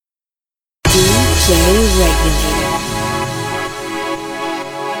Regulator.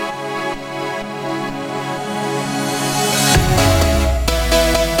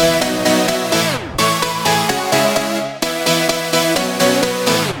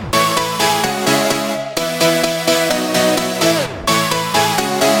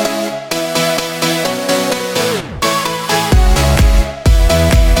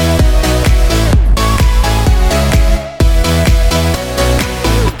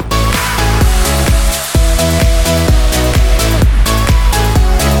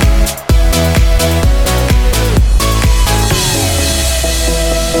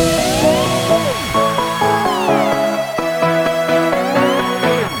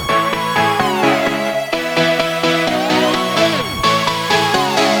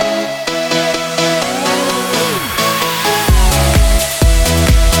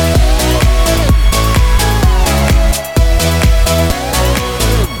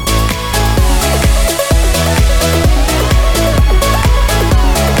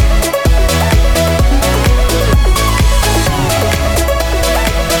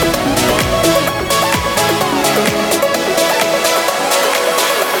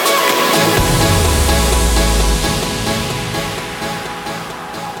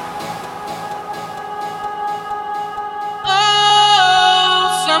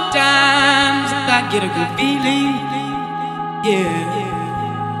 Get a good feeling, yeah.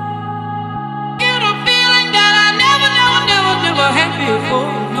 Get a feeling that I never had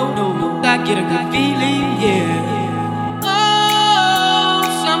before. No. I get a good feeling, yeah. Oh,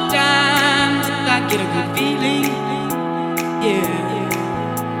 sometimes I get a good feeling, yeah.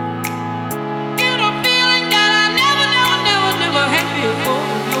 Get a feeling that I never had before.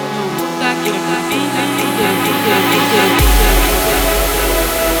 No. I get a good feeling, yeah.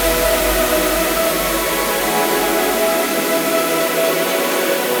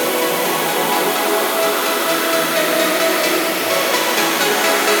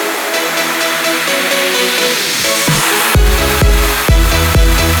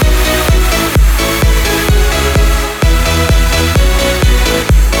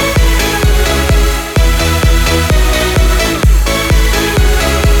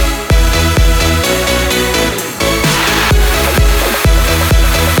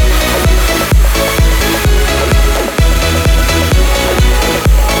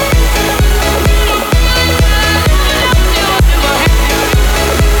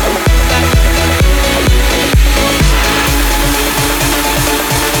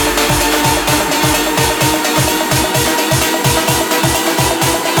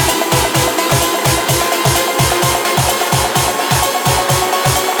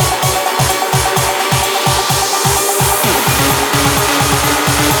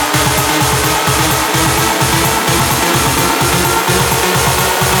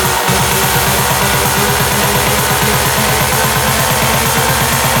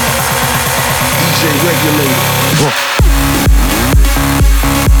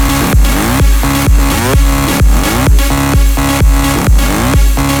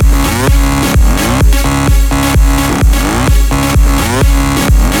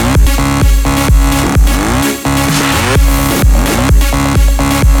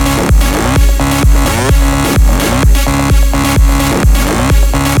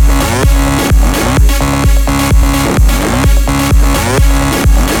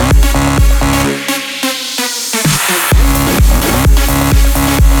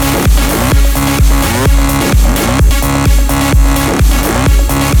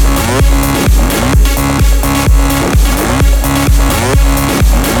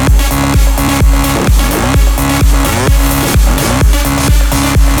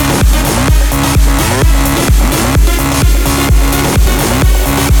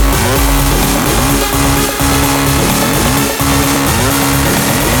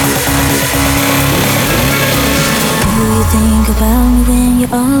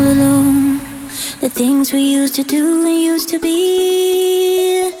 Things we used to do and used to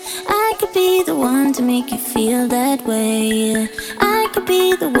be. I could be the one to make you feel that way. I could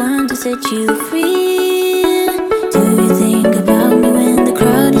be the one to set you free. Do you think about me when the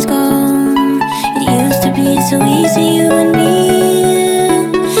crowd is gone? It used to be so easy, you and me.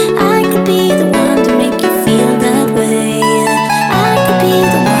 I could be the one to make you feel that way. I could be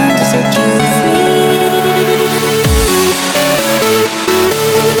the one to set you free.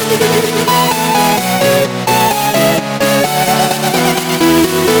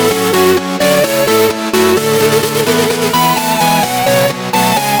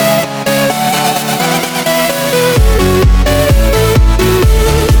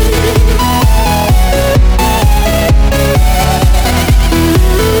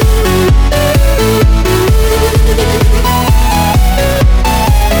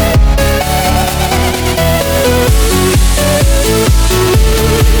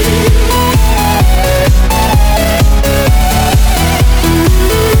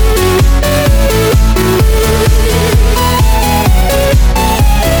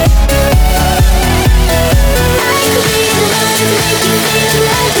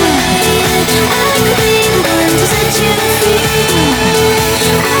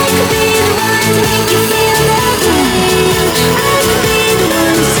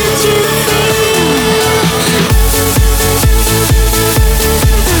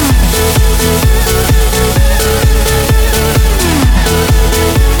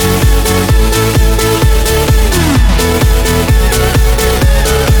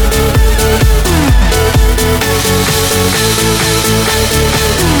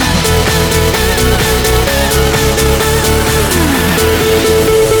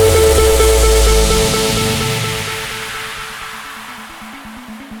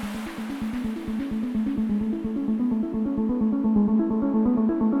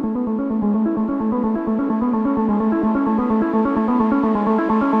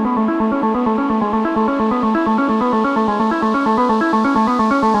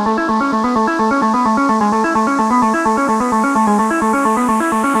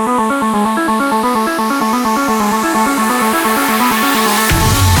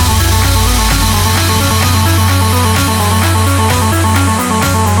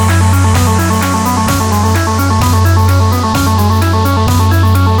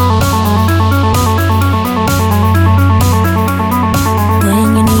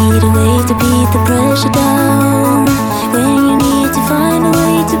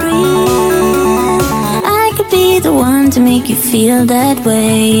 make you feel that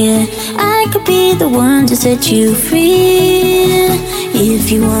way. I could be the one to set you free.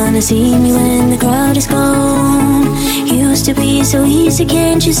 If you wanna see me when the crowd is gone, used to be so easy,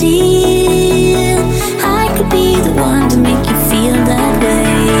 can't you see? I could be the one to make you feel that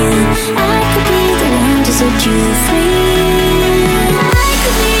way. I could be the one to set you free. I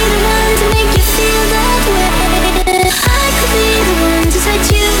could be the one to make you feel that way. I could be the one to set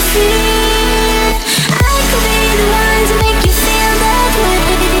you free. I could be the one to make you feel that way.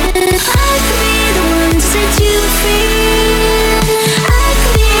 I could be the one to set you free. I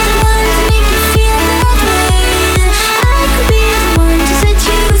could be the one to make you feel that way. I could be the one to set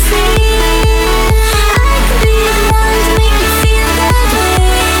you free. I could be the one to make you feel that way.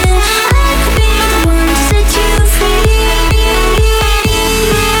 I could be the one to set you free.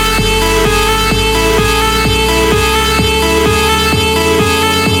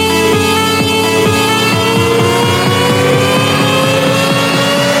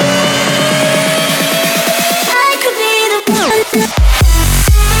 I could be the one.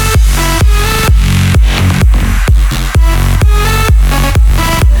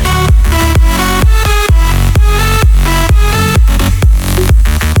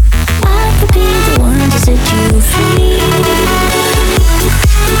 I could be the one to set you free.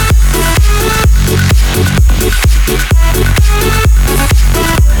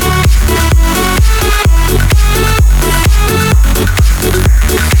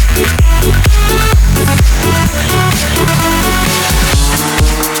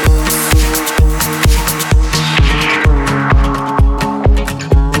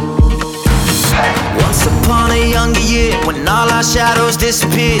 Once upon a younger year, when all our shadows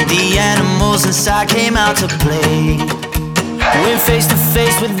disappeared, the animals inside came out to play. Went face to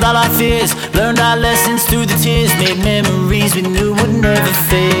face with all our fears, learned our lessons through the tears, made memories we knew would never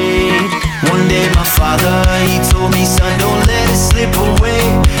fade. One day my father, he told me, son, don't let it slip away.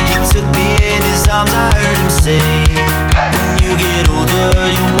 He took me in his arms, I heard him say, when you get older,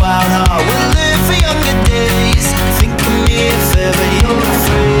 your wild heart will live for younger days. Think of me if ever you're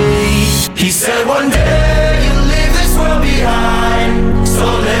afraid. He said one day you'll leave this world behind, so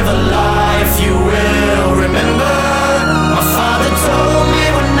live a life you will remember. My father told me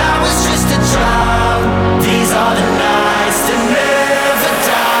when I was just a child, these are the nights that never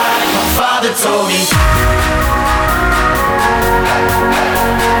die. My father told me.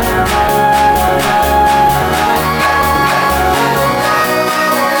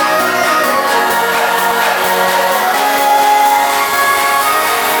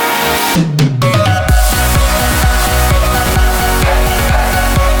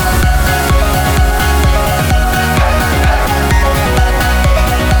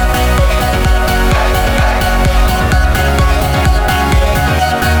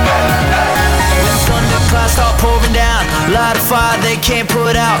 Light a fire they can't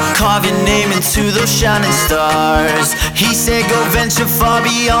put out, carve your name into those shining stars. He said go venture far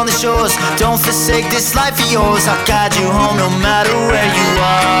beyond the shores, don't forsake this life of yours. I'll guide you home no matter where you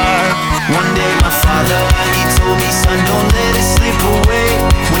are. One day my father, he told me, son, don't let it slip away.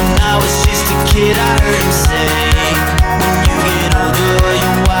 When I was just a kid I heard him say, when you get older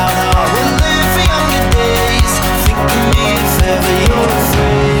your wild heart will live for younger days. Think of me if ever you're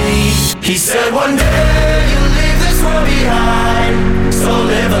afraid. He said one day you'll leave this world behind, so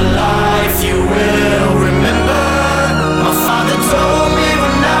live a life you will remember. My father told me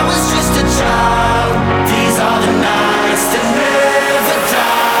when I was just a child, these are the nights that never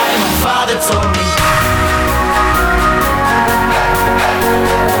die. My father told me.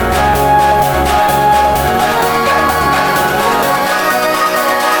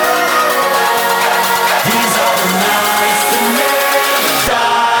 These are the nights that never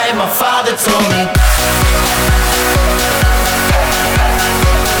die. My father told me.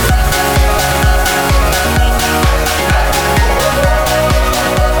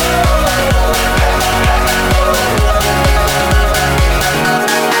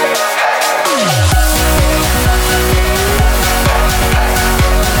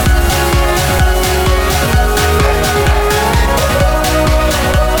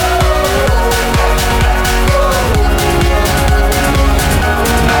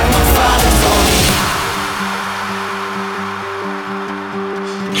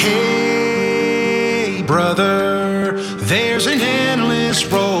 Brother, there's an endless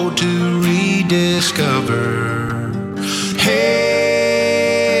road to rediscover.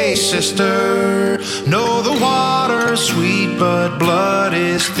 Hey, sister, know the water's sweet, but blood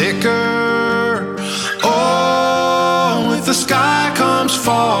is thicker. Oh, if the sky comes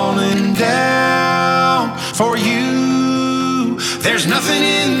falling down for you, there's nothing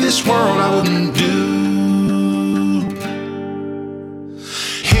in this world I wouldn't do.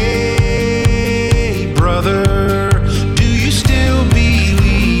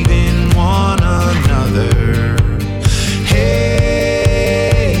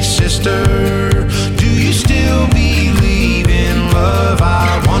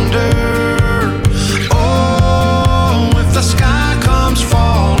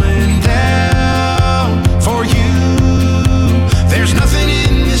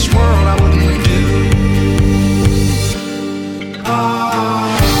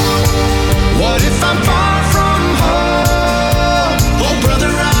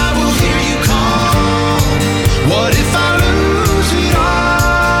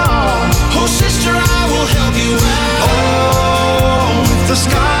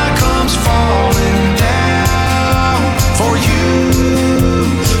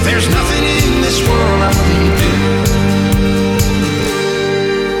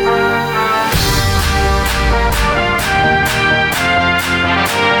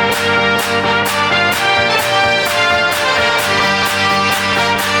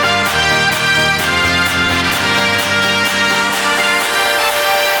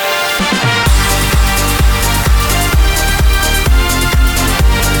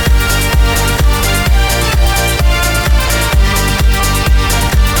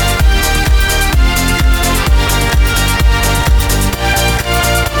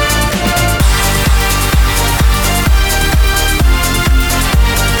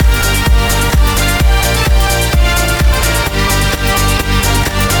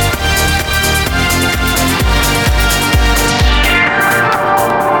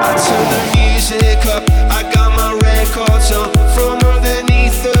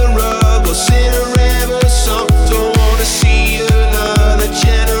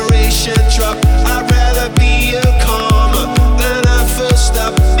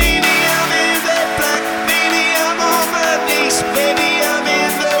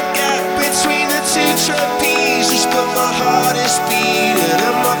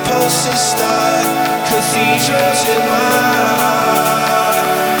 to start. Cathedrals in my heart,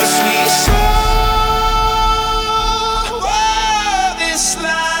 a sweet song of this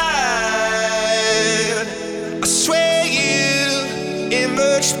life. I swear you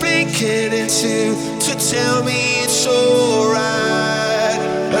emerged blinking into to tell me it's alright.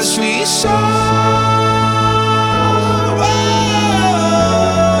 A sweet song.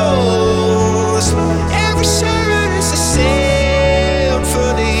 Every sound is a symphony,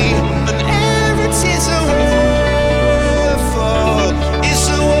 and every tear's a waterfall. It's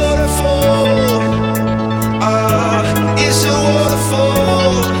a waterfall. It's a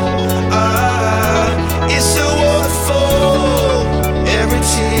waterfall. It's a waterfall. Every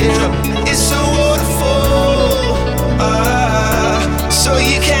tear is a waterfall. So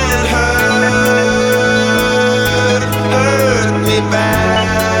you can't hurt me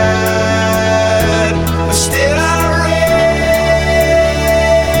bad. But still I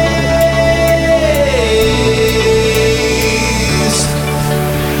raise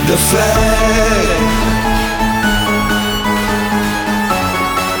the flag.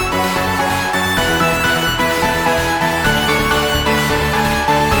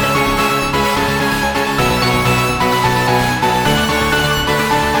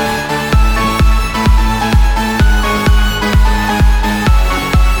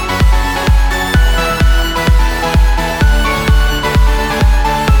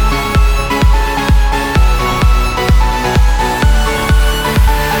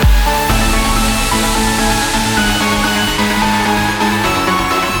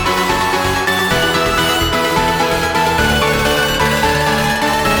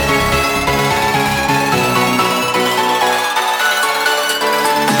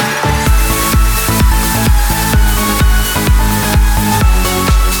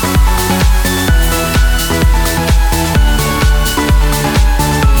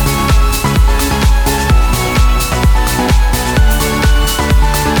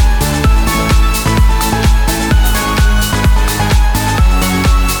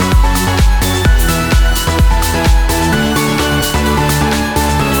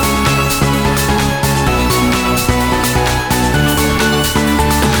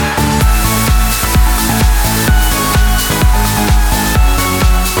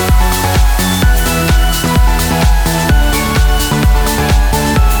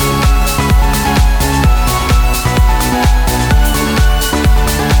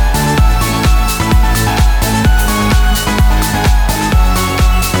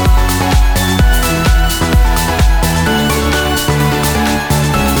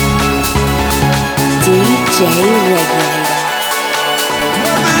 DJ Regulator.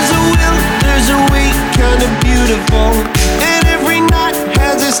 There's a will, there's a way, kinda beautiful. And every night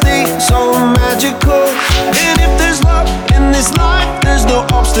has its name, so magical. And if there's love in this life, there's no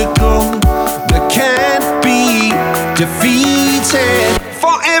obstacle that can't be defeated.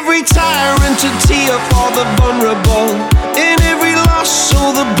 For every tyrant, a tear for the vulnerable. In every loss,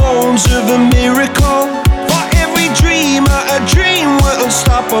 all the bones of a miracle. For every dreamer, a dream we're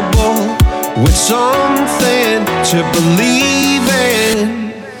unstoppable. With something to believe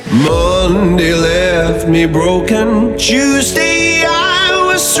in. Monday left me broken. Tuesday I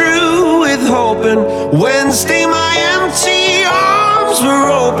was through with hoping. Wednesday my empty arms were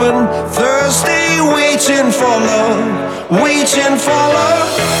open. Thursday waiting for love, waiting for love.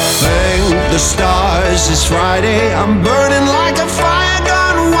 Thank the stars it's Friday. I'm burning like a fire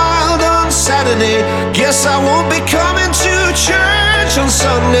gone wild on Saturday. Guess I won't be coming to church on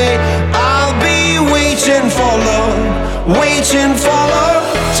Sunday. I'll be waiting for love, waiting for love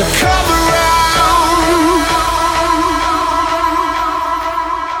to come around.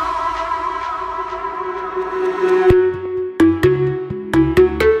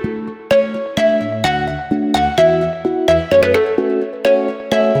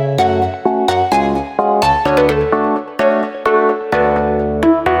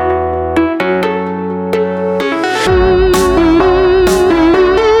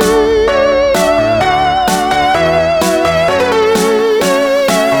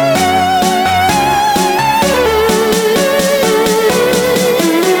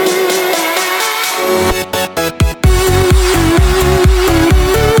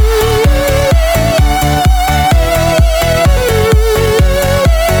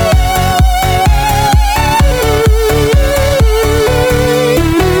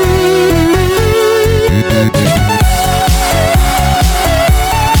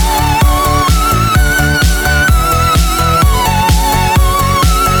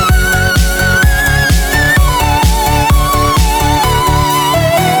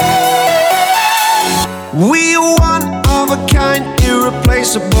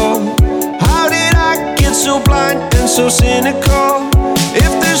 so cynical.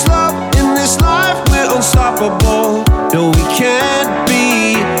 If there's love in this life, we're unstoppable. No, we can't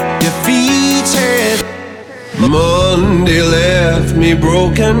be defeated. Monday left me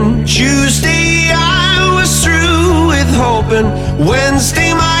broken. Tuesday I was through with hoping.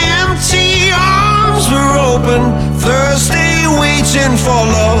 Wednesday my empty arms were open. Thursday waiting for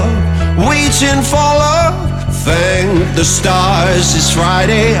love, waiting for love. Thank the stars it's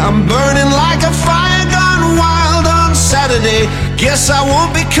Friday. I'm burning like a fire gone wild on Saturday. Guess I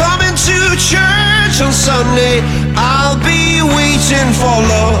won't be coming to church on Sunday. I'll be waiting for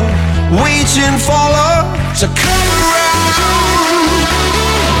love, waiting for love to come around.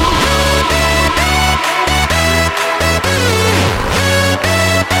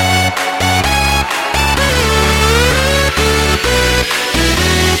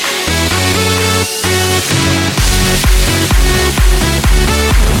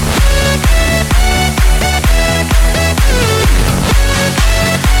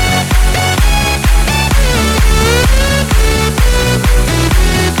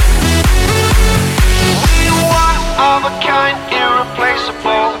 We one of a kind.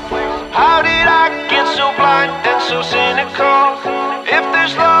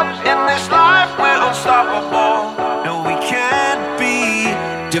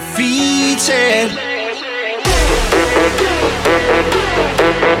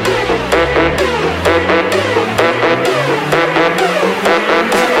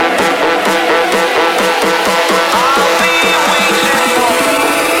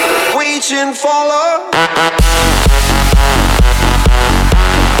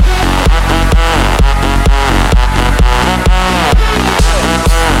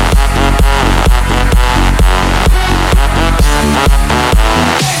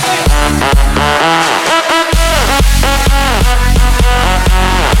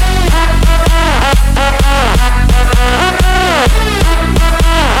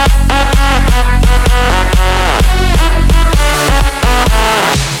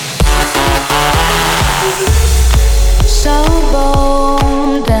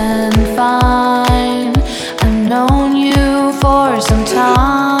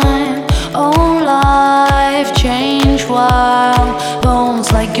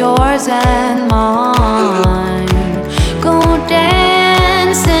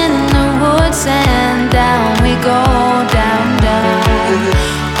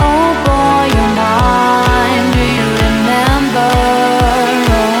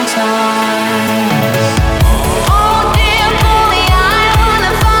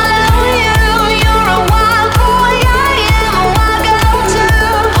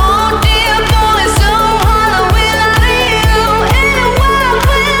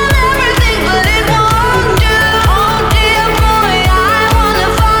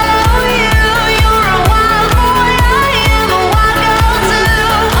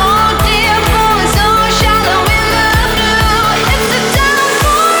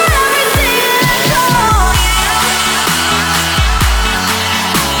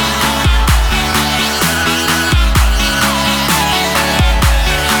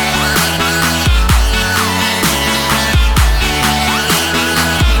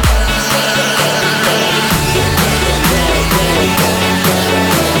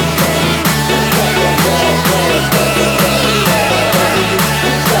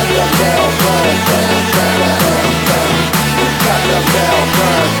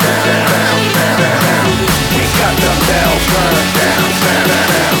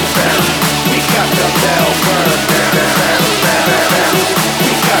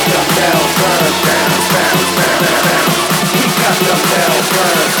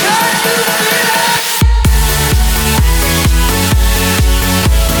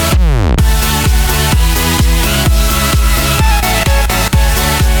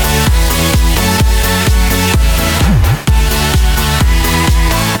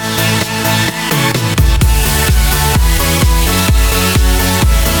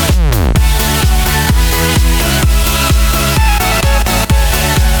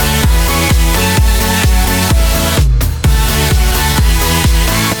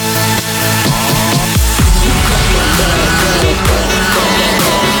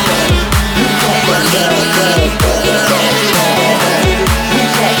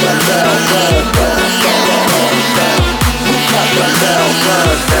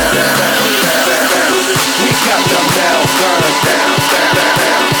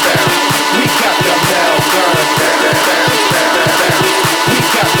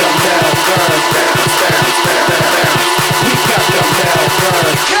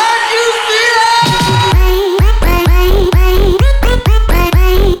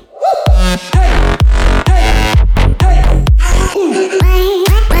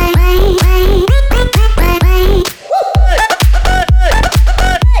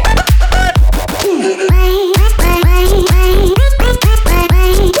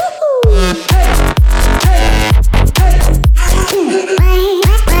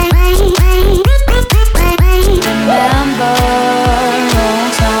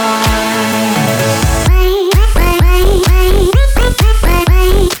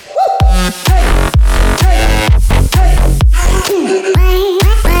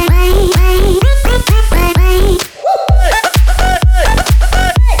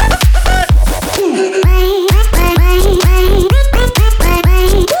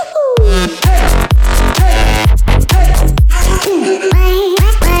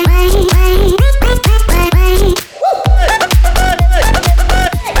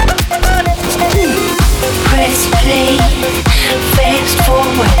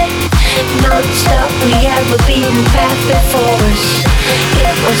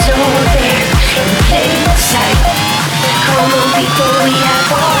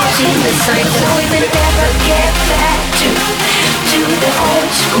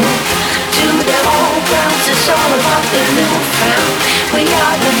 school to the old grounds. It's all about the newfound. We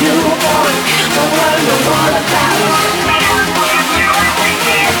are the newborn, the world know all about us.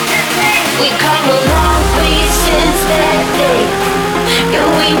 We come a long way since that day. And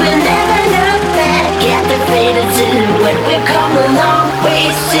we will never look back at the faded silhouette. We've come a long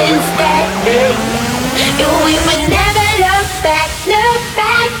way since that day. And we will never look back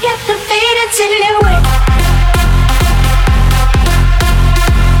at the faded silhouette.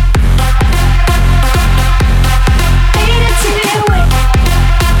 Faded silhouette.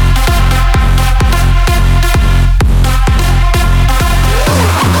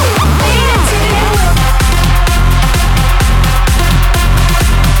 Faded silhouette.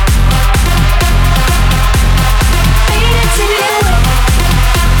 Faded silhouette.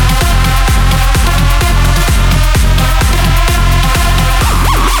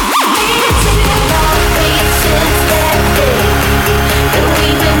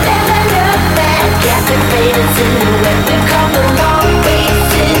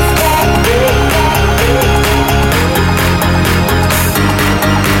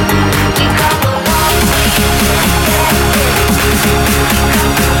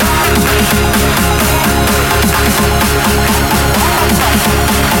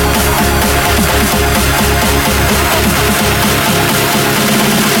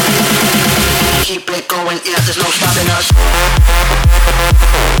 Keep it going, yeah, there's no stopping us.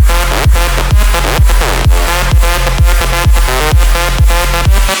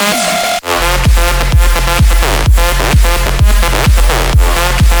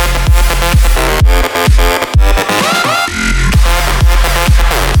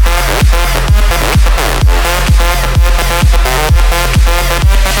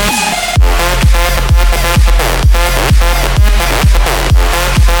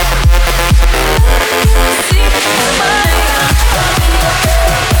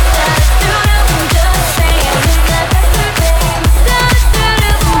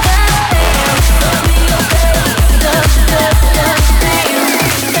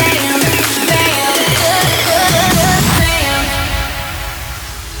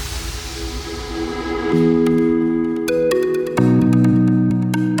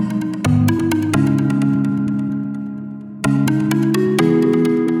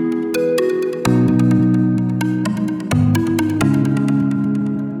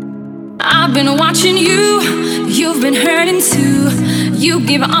 I've been watching you, you've been hurting too. You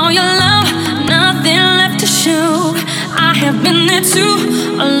give all your love, nothing left to show. I have been there too,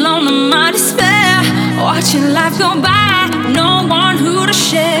 alone in my despair, watching life go by, no one who to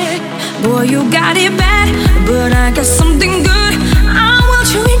share. Boy, you got it bad, but I got something good. I will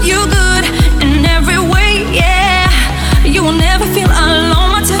treat you good in every way, yeah. You will never feel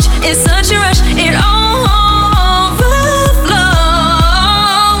alone, my touch is such a rush, it overflows.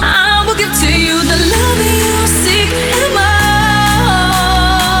 I will give to you the love you seek and more.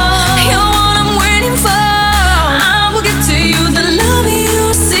 You're what I'm waiting for. I will give to you the love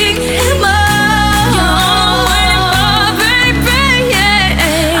you seek and more. You're all I'm waiting for, baby, yeah.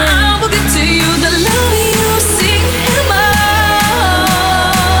 I will give to you the love you seek and more.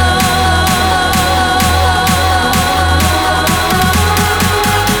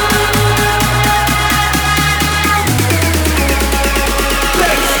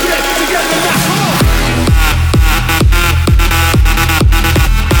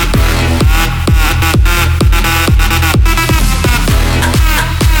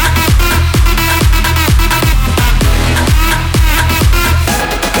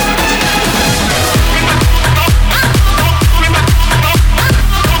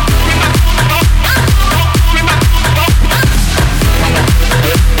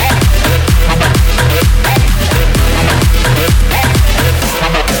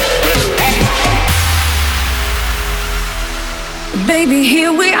 Baby,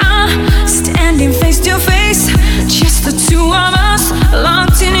 here we are, standing face to face, just the two of us,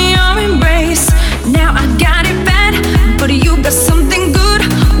 locked in your embrace. Now I got it bad, but you got something good.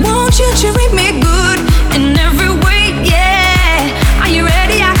 Won't you treat me good in every way, yeah. Are you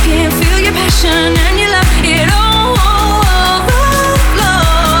ready? I can feel your passion and your love, it all overflows.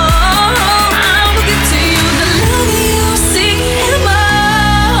 I will give to you the love you seek and more.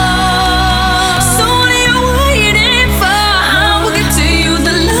 So what are you waiting for? I will give to you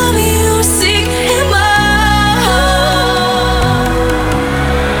the love you seek and more.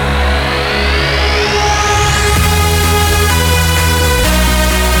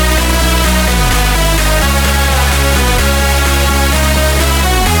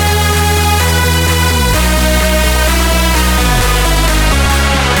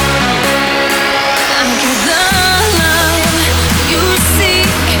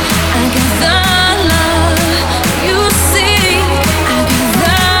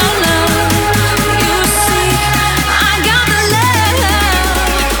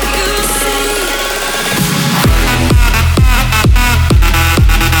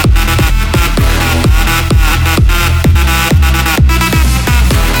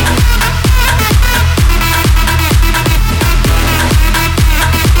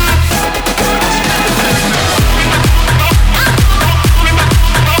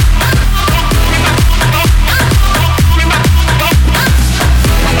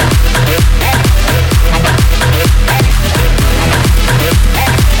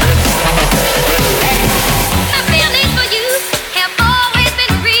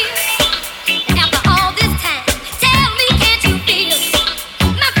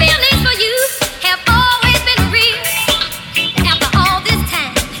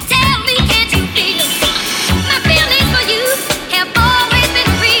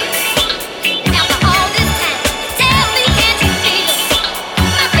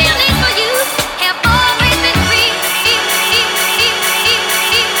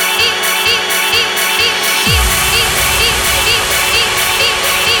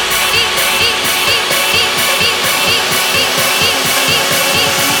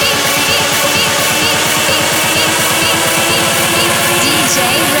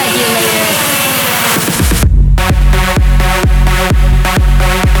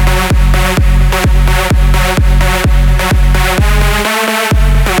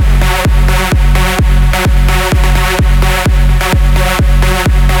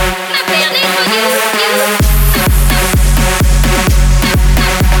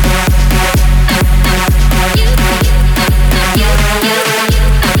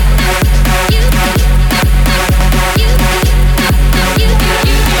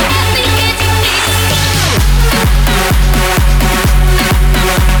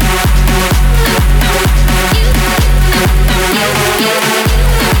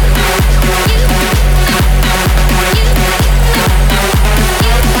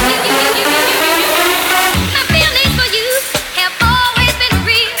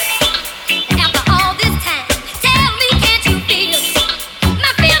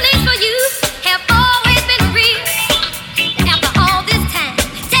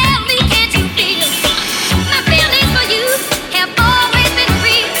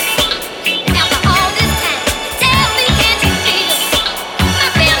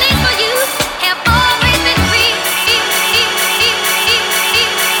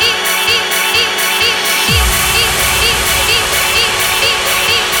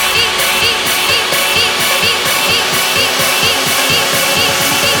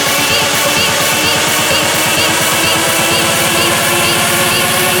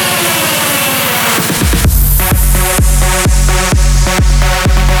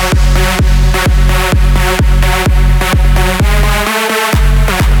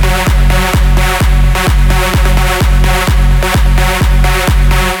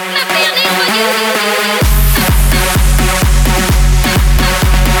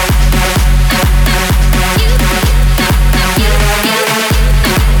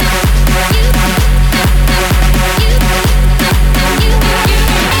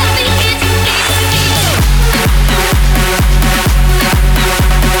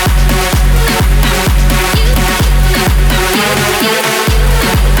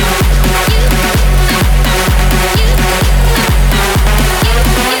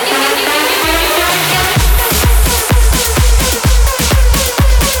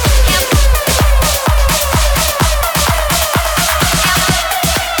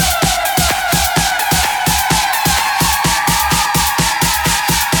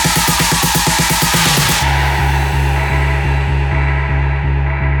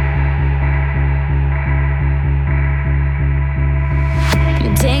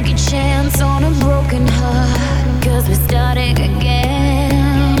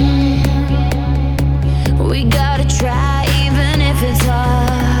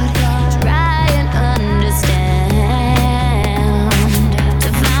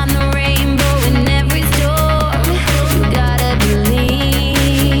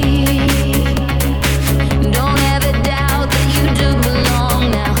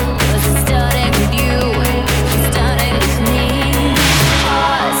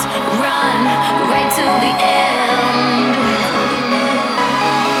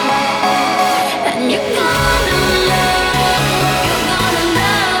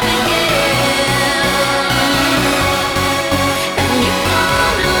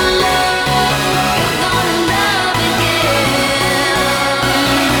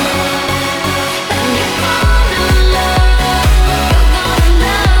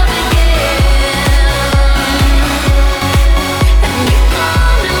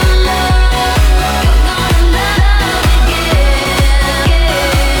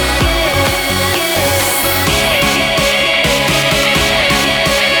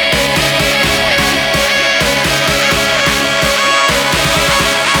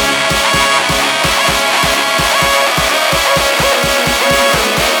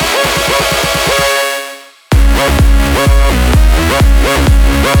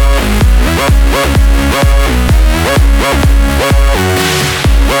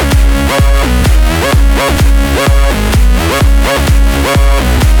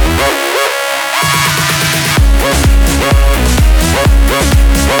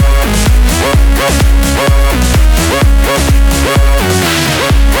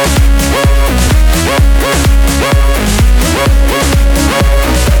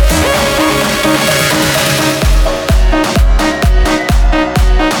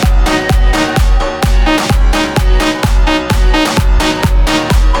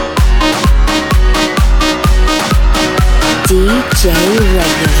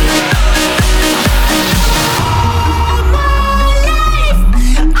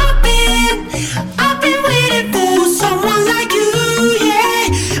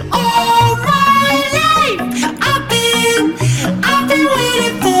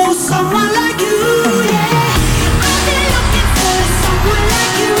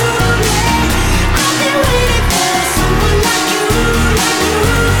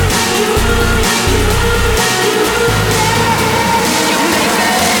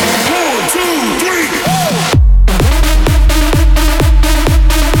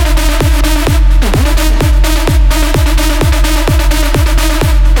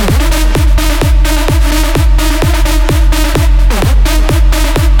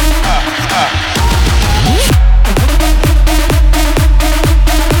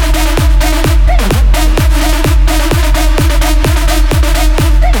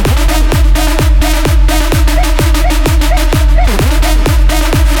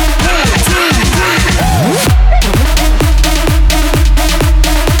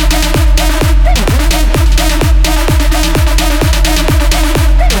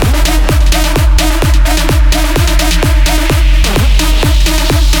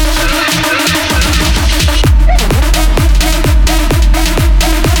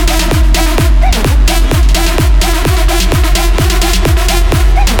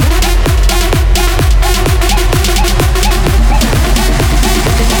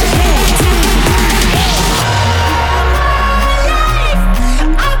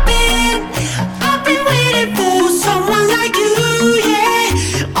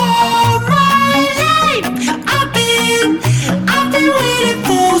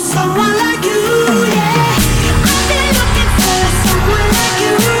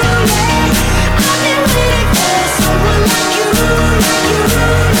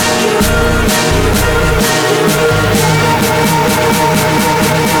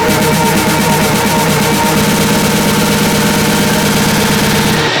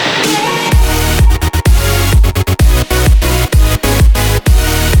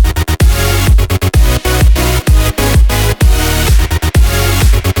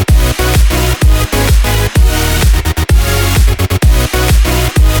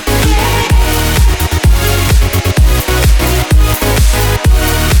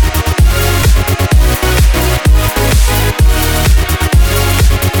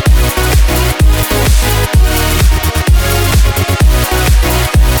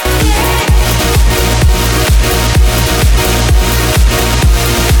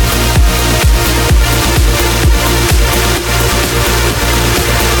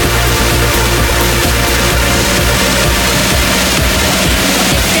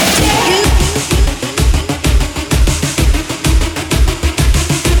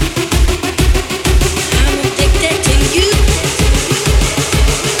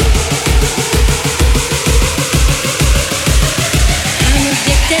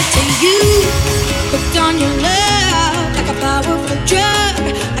 to you. Hooked on your love like a powerful drug.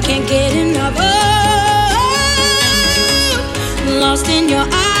 I can't get enough of. Lost in your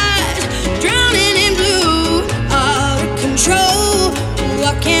eyes, drowning in blue. Out of control.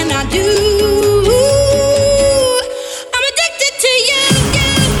 What can I do? I'm addicted to you.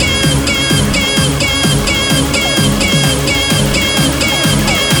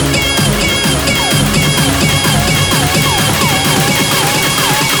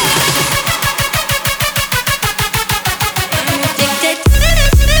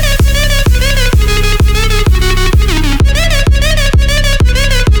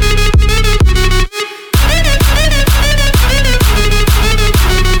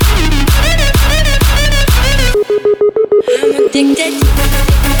 Addicted.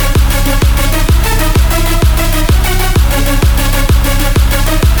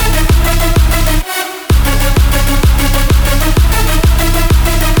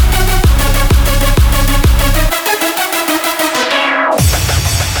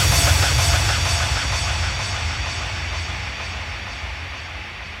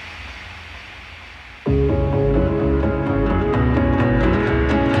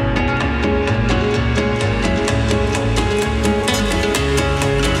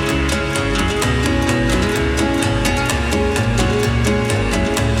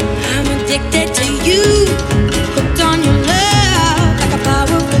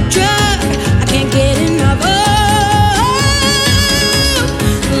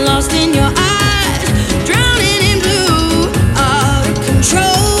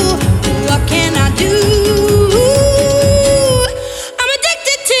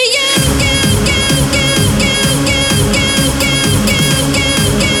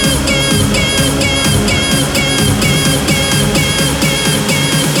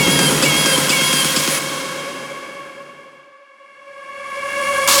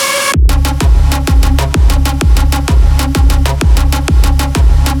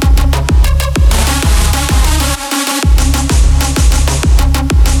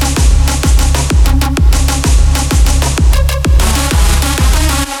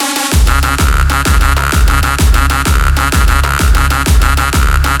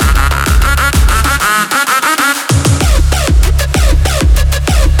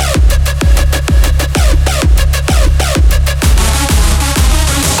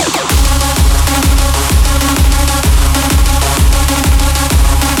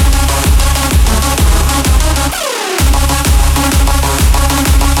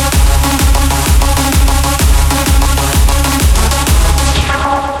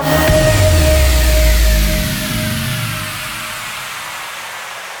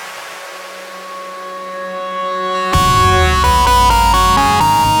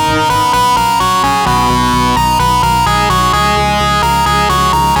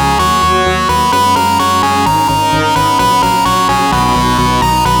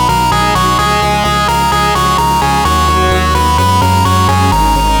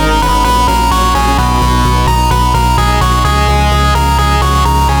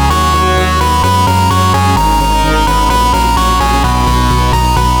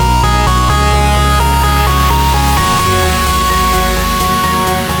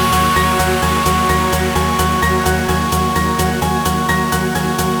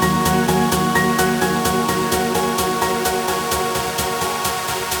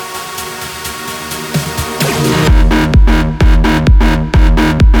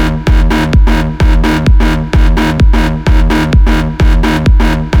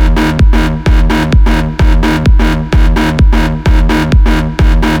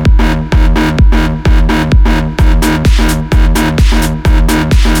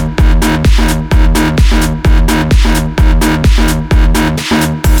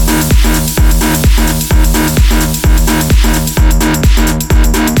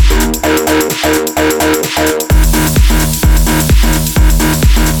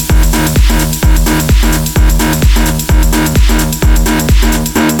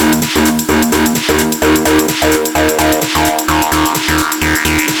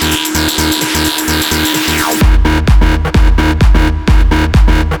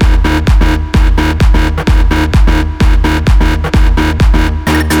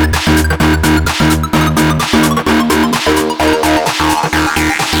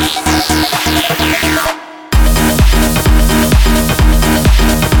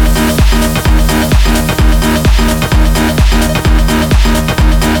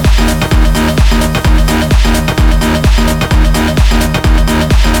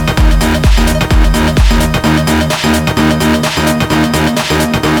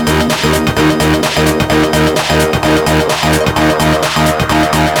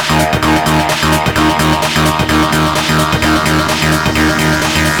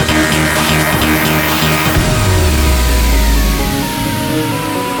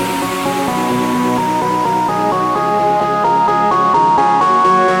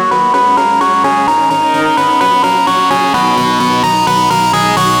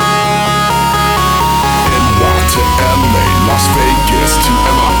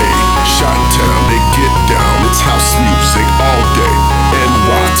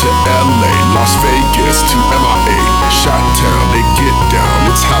 Las Vegas to MIA, Chi-Town, they get down.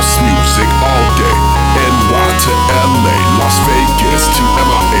 It's house music all day. NY to LA, Las Vegas to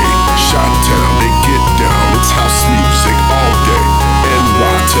MIA, Chi-Town, they get down. It's house music all day.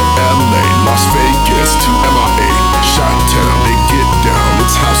 NY to LA, Las Vegas to MIA, Chi-Town, they get down.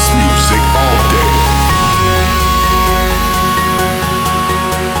 It's house music all day.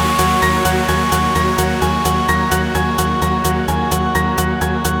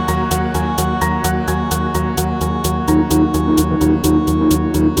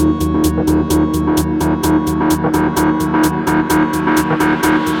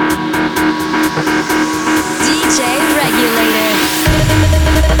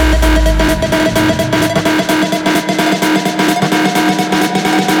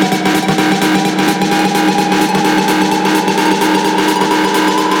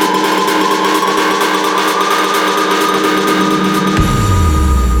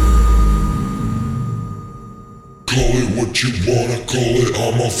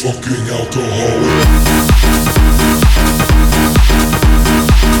 Fucking alcoholic.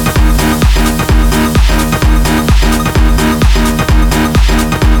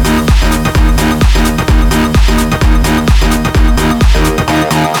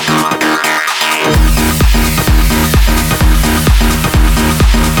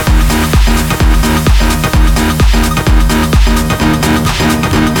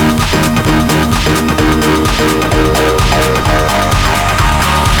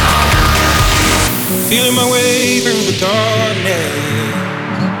 Feeling my way through the darkness,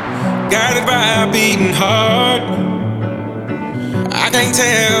 guided by a beating heart. I can't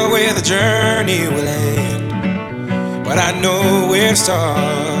tell where the journey will end, but I know where to start.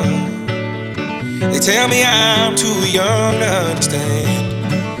 They tell me I'm too young to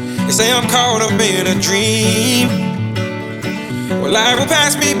understand. They say I'm caught up in a dream. Well, life will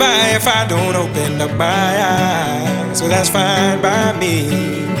pass me by if I don't open up my eyes. So that's fine by me.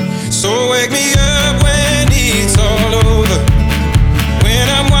 So wake me up when it's all over, when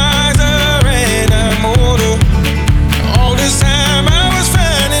I'm wiser and I'm older. All this time I was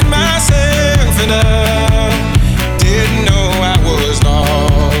finding myself and I didn't know I was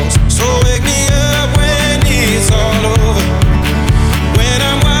lost. So wake me up when it's all over, when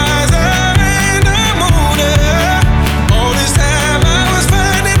I'm wiser and I'm older. All this time I was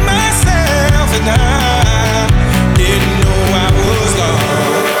finding myself and I didn't know I was lost.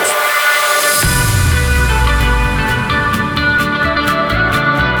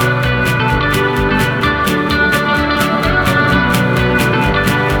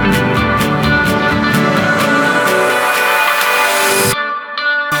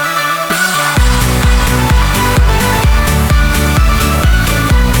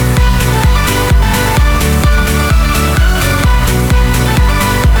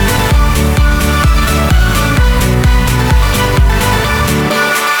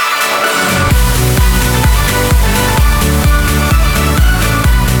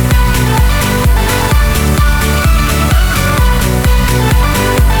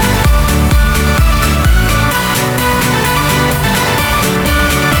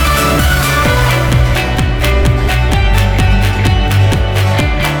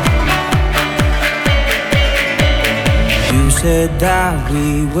 Said that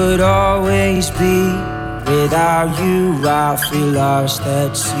we would always be. Without you I feel lost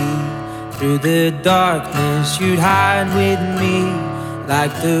at sea. Through the darkness you'd hide with me.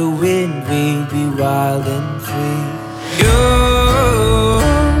 Like the wind we'd be wild and free. You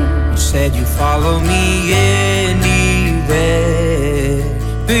said you'd follow me anywhere.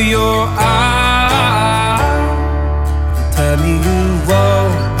 But your eyes tell me you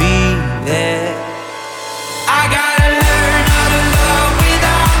won't be there.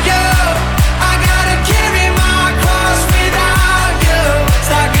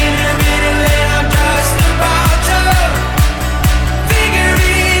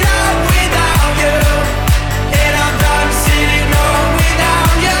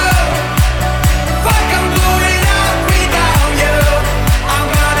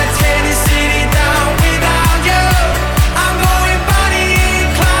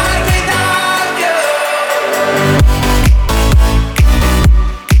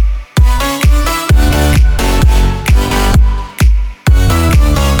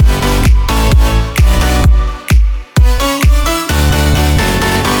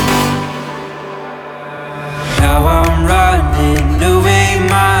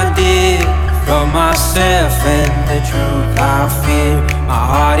 Myself and the truth I fear. My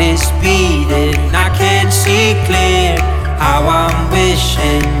heart is beating, I can't see clear. How I'm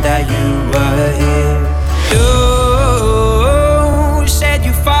wishing that you were here.